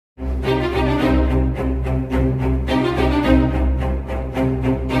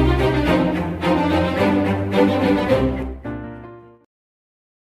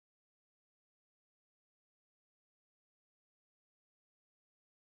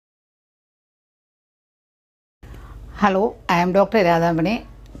Hello, I am Dr. Radhamany,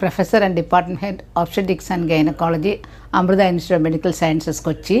 Professor and Department Head, Obstetrics and Gynecology, Amrita Institute of Medical Sciences,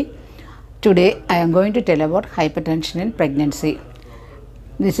 Kochi. Today, I am going to tell about hypertension in pregnancy.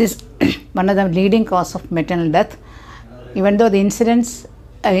 This is one of the leading cause of maternal death. Even though the incidence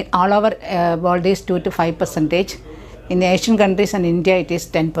in all over world is 2 to 5%, in the Asian countries and India it is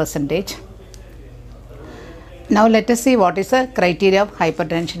 10%. Now let us see what is the criteria of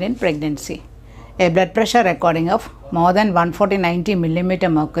hypertension in pregnancy. A blood pressure recording of more than 140/90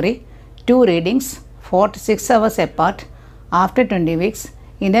 mm mercury, 2 readings 4 to 6 hours apart after 20 weeks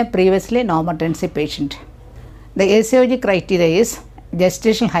in a previously normotensive patient. The ACOG criteria is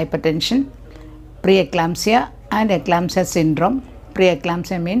gestational hypertension, preeclampsia and eclampsia syndrome.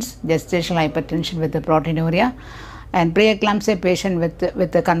 Preeclampsia means gestational hypertension with the proteinuria, and preeclampsia patient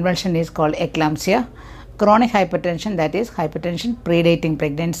with the convulsion is called eclampsia. Chronic hypertension, that is hypertension predating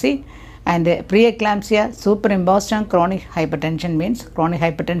pregnancy, and preeclampsia superimposed on chronic hypertension means chronic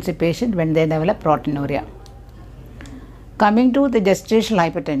hypertensive patient when they develop proteinuria. Coming to the gestational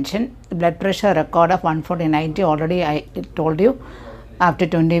hypertension, blood pressure record of 140/90, already I told you, after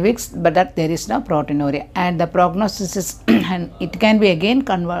 20 weeks, but that there is no proteinuria, and the prognosis is and it can be again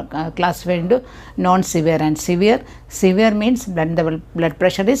classified into non-severe and severe. Severe means when the blood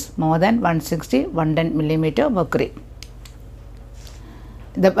pressure is more than 160/110 mm mercury.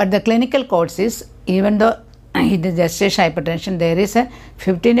 But the clinical course is, even though it is gestational hypertension, there is a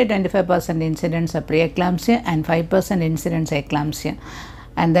 15 to 25% incidence of preeclampsia and 5% incidence of eclampsia.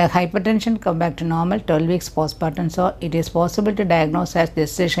 And the hypertension come back to normal 12 weeks postpartum, so it is possible to diagnose as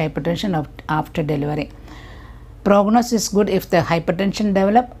gestational hypertension after delivery. Prognosis is good if the hypertension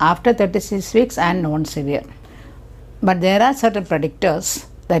develop after 36 weeks and non-severe. But there are certain predictors,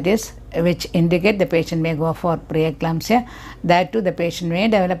 that is, which indicate the patient may go for preeclampsia. That too, the patient may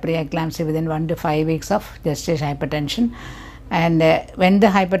develop preeclampsia within 1 to 5 weeks of gestational hypertension. And when the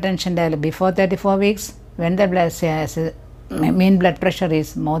hypertension develops before 34 weeks, when the mean blood pressure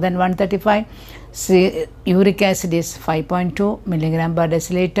is more than 135, uric acid is 5.2 mg per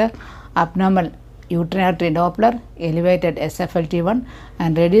deciliter, abnormal uterine artery Doppler, elevated SFLT1,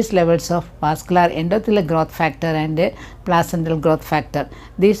 and reduced levels of vascular endothelial growth factor and placental growth factor.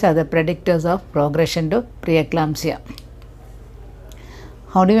 These are the predictors of progression to preeclampsia.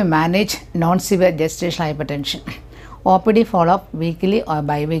 How do we manage non-severe gestational hypertension? OPD follow-up weekly or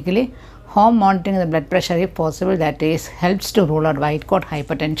bi-weekly. Home monitoring the blood pressure if possible, that is helps to rule out white coat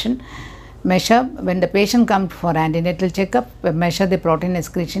hypertension. Measure when the patient comes for antenatal checkup, measure the protein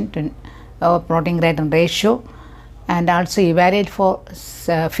excretion to protein creatinine ratio, and also evaluate for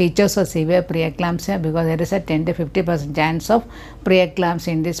features of severe preeclampsia, because there is a 10 to 50% chance of preeclampsia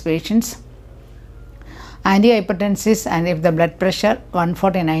in these patients. Antihypertensives, and if the blood pressure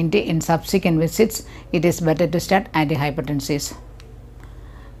 140/90 in subsequent visits, it is better to start antihypertensives.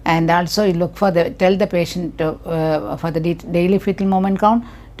 And also you look for tell the patient for the daily fetal movement count,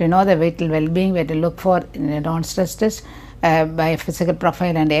 to know the vital well-being, where to look for non-stress test by physical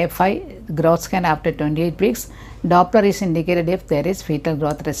profile and AFI, growth scan after 28 weeks. Doppler is indicated if there is fetal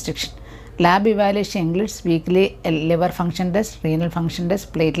growth restriction. Lab evaluation includes weekly liver function test, renal function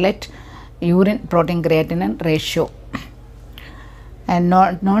test, platelet, urine protein creatinine ratio. And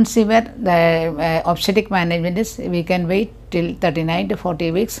non-severe, the obstetric management is we can wait till 39 to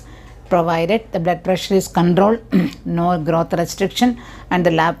 40 weeks, provided the blood pressure is controlled, no growth restriction, and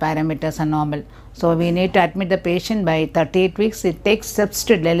the lab parameters are normal. So we need to admit the patient by 38 weeks. It takes steps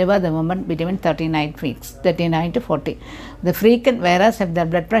to deliver the woman between 39 to 40. The frequent, whereas if the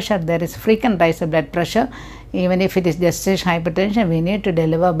blood pressure, there is frequent rise of blood pressure, even if it is gestational hypertension, we need to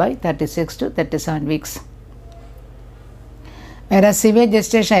deliver by 36 to 37 weeks. Whereas severe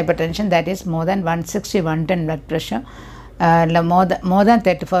gestational hypertension, that is more than 160/110 blood pressure, more than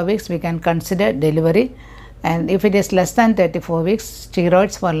 34 weeks, we can consider delivery. And if it is less than 34 weeks,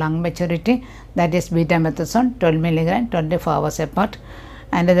 steroids for lung maturity, that is betamethasone 12 mg 24 hours apart.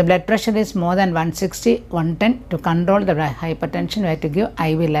 And if the blood pressure is more than 160/110, to control the hypertension, we have to give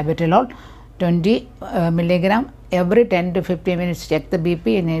IV labetalol 20 mg every 10 to 15 minutes, check the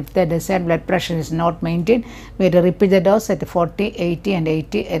BP, and if the desired blood pressure is not maintained, we have to repeat the dose at 40, 80 and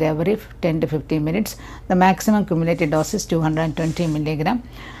 80 at every 10 to 15 minutes. The maximum cumulative dose is 220 mg.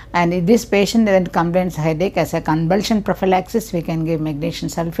 And if this patient then complains headache, as a convulsion prophylaxis, we can give magnesium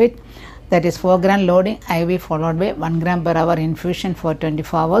sulfate, that is 4 gram loading IV followed by 1 gram per hour infusion for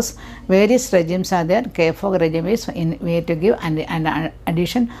 24 hours. Various regimes are there. K4 regime is we have to give and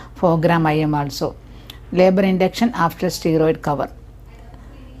addition 4 gram IM also. Labor induction after steroid cover.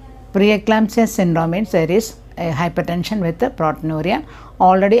 Preeclampsia syndrome means there is hypertension with proteinuria.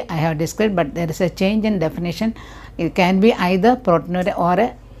 Already I have described, but there is a change in definition. It can be either proteinuria or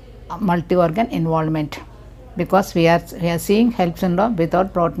a multi-organ involvement, because we are seeing HELLP syndrome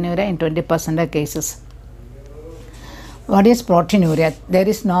without proteinuria in 20% of cases. What is proteinuria? There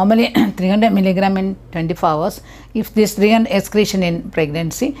is normally 300 milligram in 24 hours. If this 300 excretion in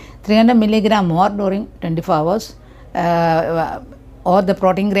pregnancy, 300 milligram more during 24 hours, or the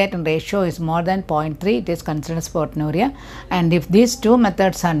protein creatinine ratio is more than 0.3, it is considered as proteinuria. And if these two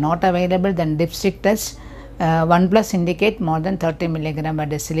methods are not available, then dipstick test 1+ indicate more than 30 milligram per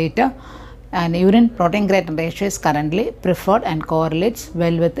deciliter. And urine protein creatinine ratio is currently preferred and correlates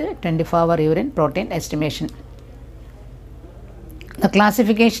well with the 24-hour urine protein estimation. The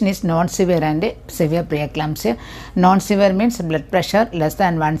classification is non-severe and severe preeclampsia. Non-severe means blood pressure less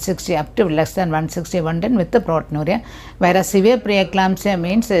than 160 up to less than 160, 110 with the proteinuria, whereas severe preeclampsia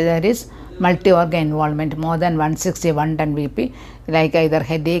means there is multi-organ involvement more than 160, 110 VP, like either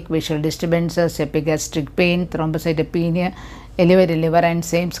headache, visual disturbances, epigastric pain, thrombocytopenia, elevated liver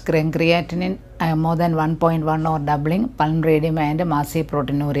enzymes, creatinine more than 1.1 or doubling, pulmonary edema and massive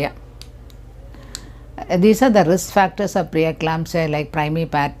proteinuria. These are the risk factors of preeclampsia, like primary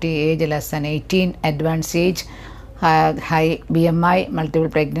party, age less than 18, advanced age, high BMI, multiple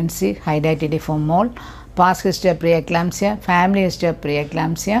pregnancy, high dietary form mole, past history of preeclampsia, family history of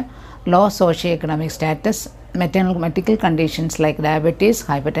preeclampsia, low socioeconomic status, medical conditions like diabetes,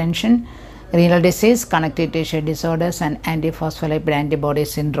 hypertension, renal disease, connective tissue disorders, and antiphospholipid antibody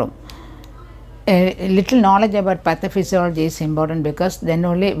syndrome. A little knowledge about pathophysiology is important, because then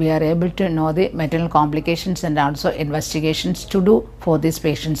only we are able to know the maternal complications and also investigations to do for these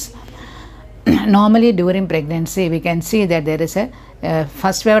patients. Normally during pregnancy we can see that there is a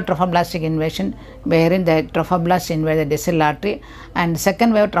first wave of trophoblastic invasion, wherein the trophoblasts invade the distal artery, and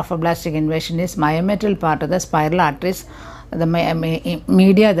second wave of trophoblastic invasion is myometrial part of the spiral arteries. The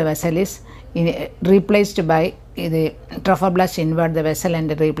media of the vessel is replaced by the trophoblast invert the vessel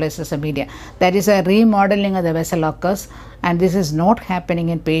and replaces the media. That is a remodeling of the vessel occurs, and this is not happening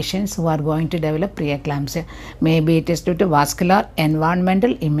in patients who are going to develop preeclampsia. Maybe it is due to vascular,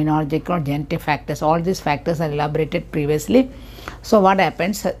 environmental, immunological or genetic factors. All these factors are elaborated previously. So what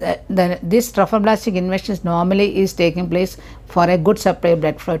happens, this trophoblastic invasion normally is taking place for a good supply of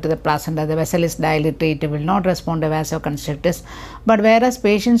blood flow to the placenta. The vessel is dilated, it will not respond to vasoconstrictors. But whereas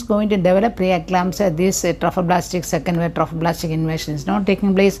patients going to develop preeclampsia, this trophoblastic second wave trophoblastic invasion is not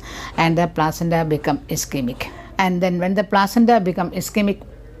taking place, and the placenta become ischemic. And then when the placenta become ischemic,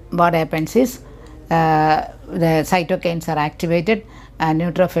 what happens is the cytokines are activated, and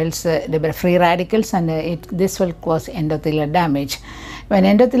neutrophils free radicals, and this will cause endothelial damage. When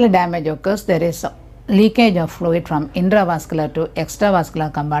endothelial damage occurs, there is leakage of fluid from intravascular to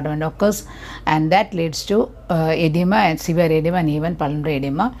extravascular compartment occurs, and that leads to edema and severe edema and even pulmonary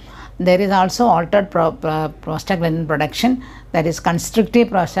edema. There is also altered prostaglandin production, that is constrictive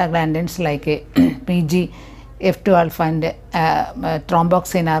prostaglandins like PG, F2 alpha and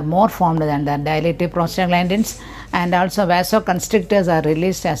thromboxane are more formed than the dilative prostaglandins, and also vasoconstrictors are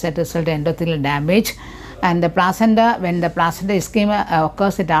released as a result of endothelial damage. And the placenta, when the placenta ischemia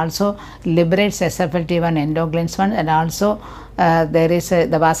occurs, it also liberates SFLT1 endoglins 1, and also there is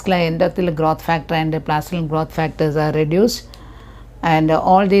the vascular endothelial growth factor and the placental growth factors are reduced, and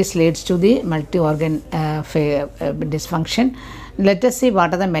all this leads to the multi-organ dysfunction. Let us see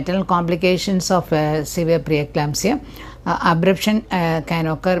what are the maternal complications of severe preeclampsia. Abruption can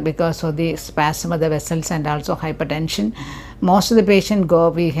occur because of the spasm of the vessels and also hypertension. Most of the patients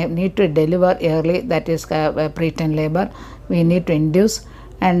need to deliver early, that is preterm labor, we need to induce.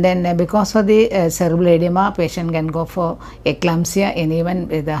 And then because of the cerebral edema, patient can go for eclampsia, and even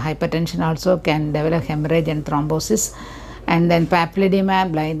with the hypertension also can develop hemorrhage and thrombosis. And then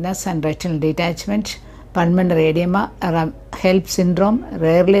papilledema, blindness and retinal detachment, pulmonary edema, HELLP syndrome,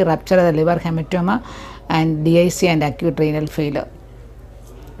 rarely rupture of the liver hematoma, and DIC and acute renal failure.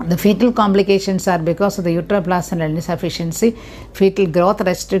 The fetal complications are because of the uteroplacental insufficiency, fetal growth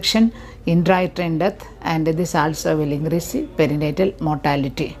restriction, intrauterine death, and this also will increase perinatal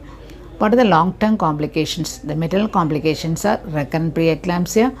mortality. What are the long-term complications? The maternal complications are recurrent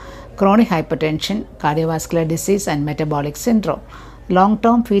preeclampsia, chronic hypertension, cardiovascular disease, and metabolic syndrome.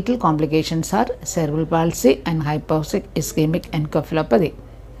 Long-term fetal complications are cerebral palsy and hypoxic ischemic encephalopathy.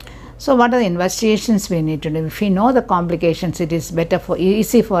 So what are the investigations we need to do? If we know the complications, it is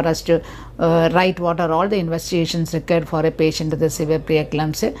easy for us to write what are all the investigations required for a patient with the severe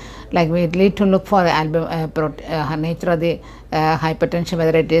preeclampsia. Like we need to look for nature of the hypertension,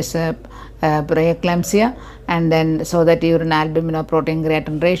 whether it is preeclampsia, and then so that urine albumin or protein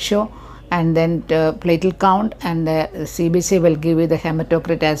creatinine ratio, and then platelet count, and the CBC will give you the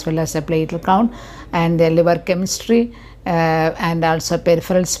hematocrit as well as the platelet count, and the liver chemistry, and also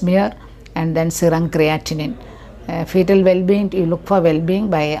peripheral smear, and then serum creatinine. Fetal well-being, you look for well-being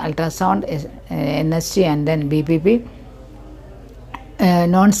by ultrasound, NSG, and then BPP.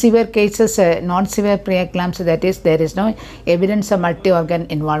 Non-severe cases, non-severe preeclampsia, that is, there is no evidence of multi-organ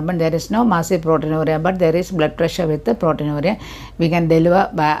involvement, there is no massive proteinuria, but there is blood pressure with the proteinuria. We can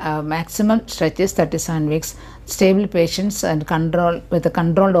deliver by maximum stretches 37 weeks. Stable patients and control with a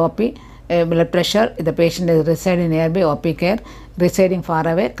controlled OP blood pressure. If the patient is residing nearby, OP care. Residing far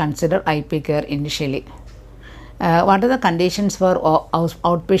away, consider IP care initially. What are the conditions for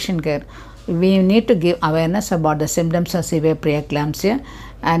outpatient care? We need to give awareness about the symptoms of severe preeclampsia,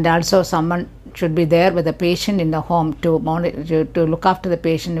 and also someone should be there with the patient in the home to monitor, to look after the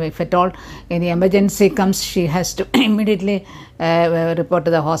patient. If at all any emergency comes, she has to immediately report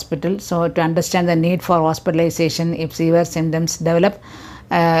to the hospital. So to understand the need for hospitalization if severe symptoms develop,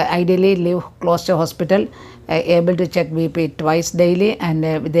 ideally live close to hospital, able to check BP twice daily, and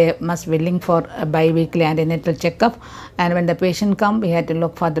they must willing for a bi-weekly antenatal checkup. And when the patient come, we have to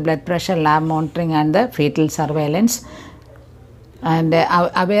look for the blood pressure, lab monitoring, and the fetal surveillance. And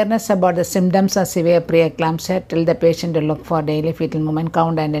awareness about the symptoms of severe preeclampsia, tell the patient to look for daily fetal movement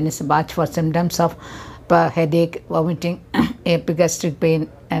count, and then watch for symptoms of headache, vomiting, epigastric pain,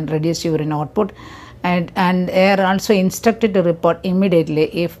 and reduced urine output. And they are also instructed to report immediately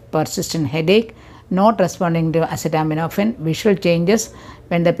if persistent headache, not responding to acetaminophen, visual changes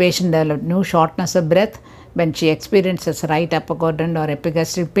when the patient develops new shortness of breath, when she experiences right upper quadrant or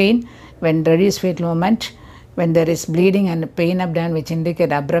epigastric pain, when reduced fetal movement, when there is bleeding and pain abdomen which indicate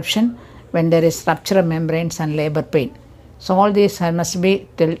abruption, when there is rupture of membranes and labor pain. So all these must be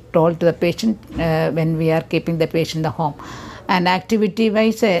told to the patient when we are keeping the patient in the home. And activity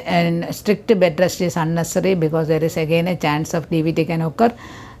wise, and strict bed rest is unnecessary because there is again a chance of DVT can occur.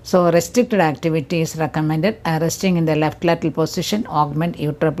 So restricted activity is recommended. Resting in the left lateral position augment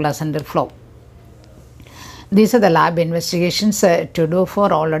uteroplacental flow. These are the lab investigations to do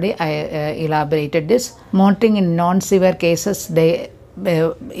for. Already I elaborated this. Monitoring in non-severe cases,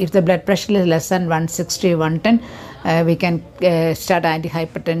 if the blood pressure is less than 160/110, we can start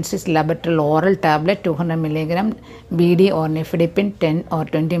antihypertensive laboratory oral tablet 200 mg BD or nifedipine 10 or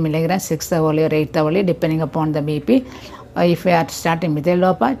 20 mg 6th hourly or 8th hourly depending upon the BP. If we are starting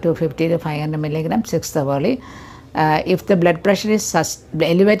methyl-dopa, 250 to 500 mg 6th hourly. If the blood pressure is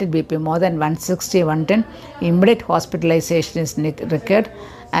elevated BP more than 160/110, immediate hospitalization is required,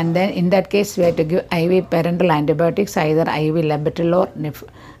 and then in that case we have to give IV parenteral antibiotics, either IV labetalol or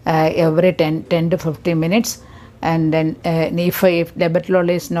every 10 to 15 minutes. And then if labetalol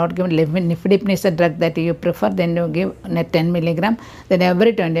is not given, nifedipine is the drug that you prefer, then you give 10 mg, then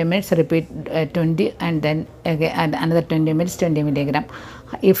every 20 minutes repeat 20, and then again add another 20 minutes 20 mg.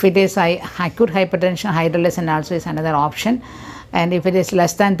 If it is acute hypertension, hydrolysin also is another option, and if it is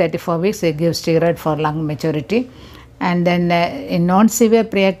less than 34 weeks, they give steroid for lung maturity. And then in non-severe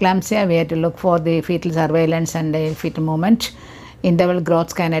preeclampsia, we have to look for the fetal surveillance and the fetal movement. Interval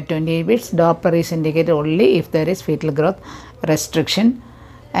growth scan at 28 weeks. Doppler is indicated only if there is fetal growth restriction.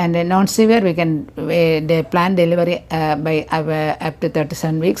 And in non-severe, we can plan delivery by up to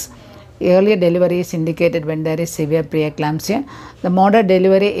 37 weeks. Earlier delivery is indicated when there is severe preeclampsia. The moderate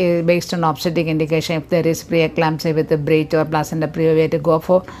delivery is based on obstetric indication. If there is preeclampsia with a breech or placenta previa, we have to go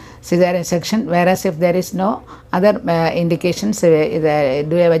for cesarean section. Whereas if there is no other indications, do a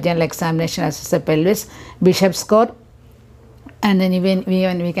vaginal examination, assess the pelvis, Bishop score, and then even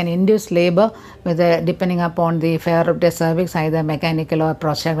we can induce labor with depending upon the failure of the cervix, either mechanical or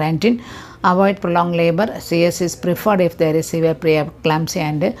prostaglandin. Avoid prolonged labor. CS is preferred if there is severe preeclampsia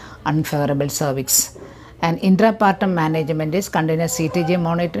and unfavorable cervix. And intrapartum management is continuous CTG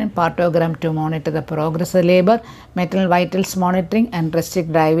monitoring, partogram to monitor the progress of labor, maternal vitals monitoring, and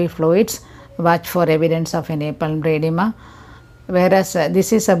restrict IV fluids. Watch for evidence of pulmonary edema. Whereas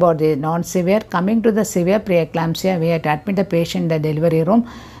this is about the non-severe. Coming to the severe preeclampsia, we have to admit the patient in the delivery room.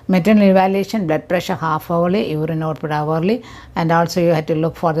 Maternal evaluation, blood pressure half hourly, urine output hourly, and also you have to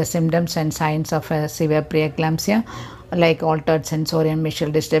look for the symptoms and signs of severe preeclampsia like altered sensorium,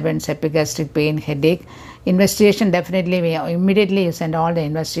 visual disturbance, epigastric pain, headache. Investigation, definitely we immediately send all the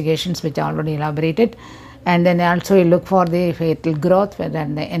investigations which are already elaborated. And then also you look for the fetal growth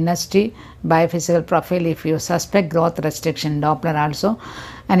and the NST biophysical profile if you suspect growth restriction, Doppler also.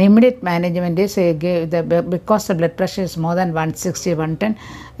 And immediate management is because the blood pressure is more than 160,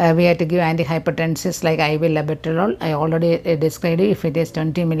 110, we have to give antihypertensives like IV labetalol. I already described it. If it is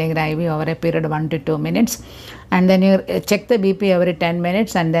 20 mg IV over a period of 1 to 2 minutes, and then you check the BP every 10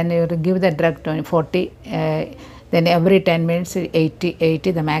 minutes, and then you give the drug 40. Then every 10 minutes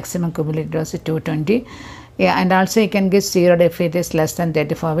 80, the maximum cumulative dose is 220. Yeah, and also you can give steroid if it is less than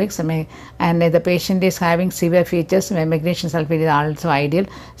 34 weeks. And the patient is having severe features, magnesium sulfate is also ideal.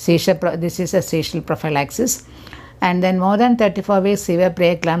 This is a seizure prophylaxis. And then more than 34 weeks severe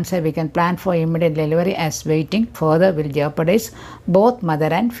preeclampsia, we can plan for immediate delivery, as waiting further will jeopardize both mother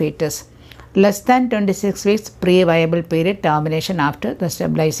and fetus. Less than 26 weeks pre-viable period, termination after the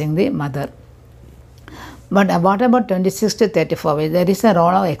stabilizing the mother. But what about 26 to 34 weeks? There is a role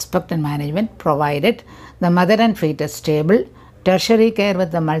of expectant management provided the mother and fetus stable, tertiary care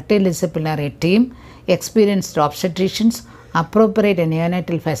with the multidisciplinary team, experienced obstetricians, appropriate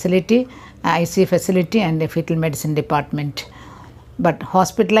neonatal facility, IC facility and a fetal medicine department. But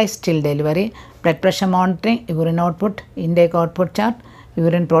hospitalized till delivery, blood pressure monitoring, urine output, intake output chart,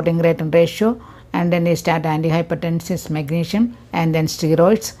 urine protein creatinine ratio, and then you start antihypertensives, magnesium, and then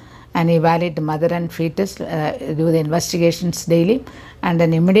steroids, and evaluate the mother and fetus, do the investigations daily, and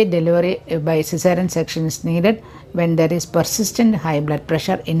an immediate delivery by cesarean section is needed when there is persistent high blood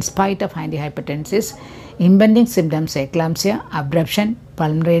pressure in spite of antihypertensives, impending symptoms eclampsia, abruption,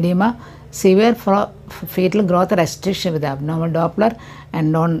 pulmonary edema, severe fetal growth restriction with abnormal Doppler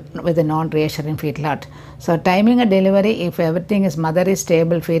and with a non-reassuring fetal heart. So timing a delivery, if everything is, mother is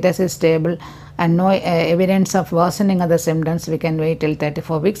stable, fetus is stable, and no evidence of worsening of the symptoms, we can wait till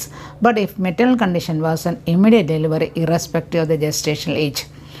 34 weeks. But if maternal condition worsen, immediate delivery irrespective of the gestational age.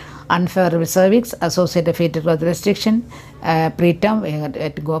 Unfavorable cervix, associated fetal growth restriction, preterm, we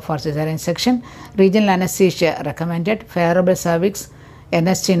have to go for cesarean section. Regional anesthesia recommended. Favorable cervix,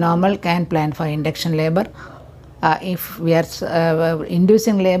 NST normal, can plan for induction labor. If we are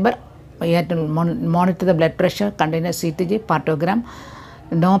inducing labor, we have to monitor the blood pressure, continuous CTG, partogram.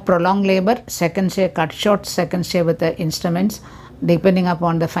 No prolonged labor, second stage cut short, second stage with the instruments depending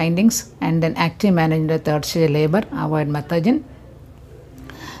upon the findings, and then active management the third stage labor, avoid methogen.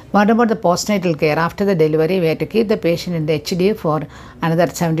 What about the postnatal care? After the delivery, we have to keep the patient in the HDA for another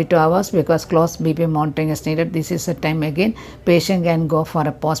 72 hours because close BP monitoring is needed. This is the time again patient can go for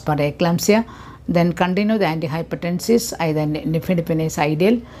a postpartum eclampsia. Then continue the antihypertensives, either nifedipine is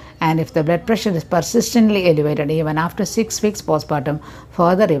ideal, and if the blood pressure is persistently elevated even after 6 weeks postpartum,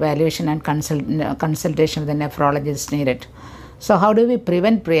 further evaluation and consultation with the nephrologist is needed. So how do we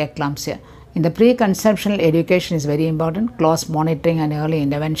prevent preeclampsia? In the preconceptional education is very important, close monitoring and early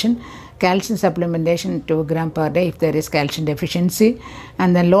intervention, calcium supplementation 2 grams per day if there is calcium deficiency,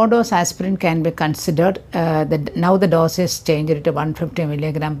 and the low dose aspirin can be considered. Now the dose is changed to 150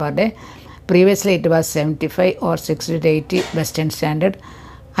 milligram per day. Previously it was 75 or 60 to 80 Western standard.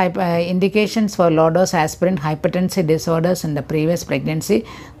 Indications for low dose aspirin: hypertensive disorders in the previous pregnancy,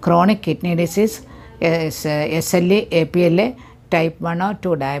 chronic kidney disease, SLE, APLA, type 1 or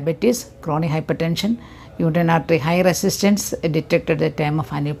 2 diabetes, chronic hypertension, uterine artery high resistance detected at the time of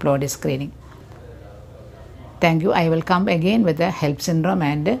aneuploidy screening. Thank you. I will come again with the HELP syndrome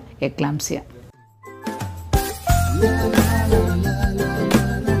and eclampsia.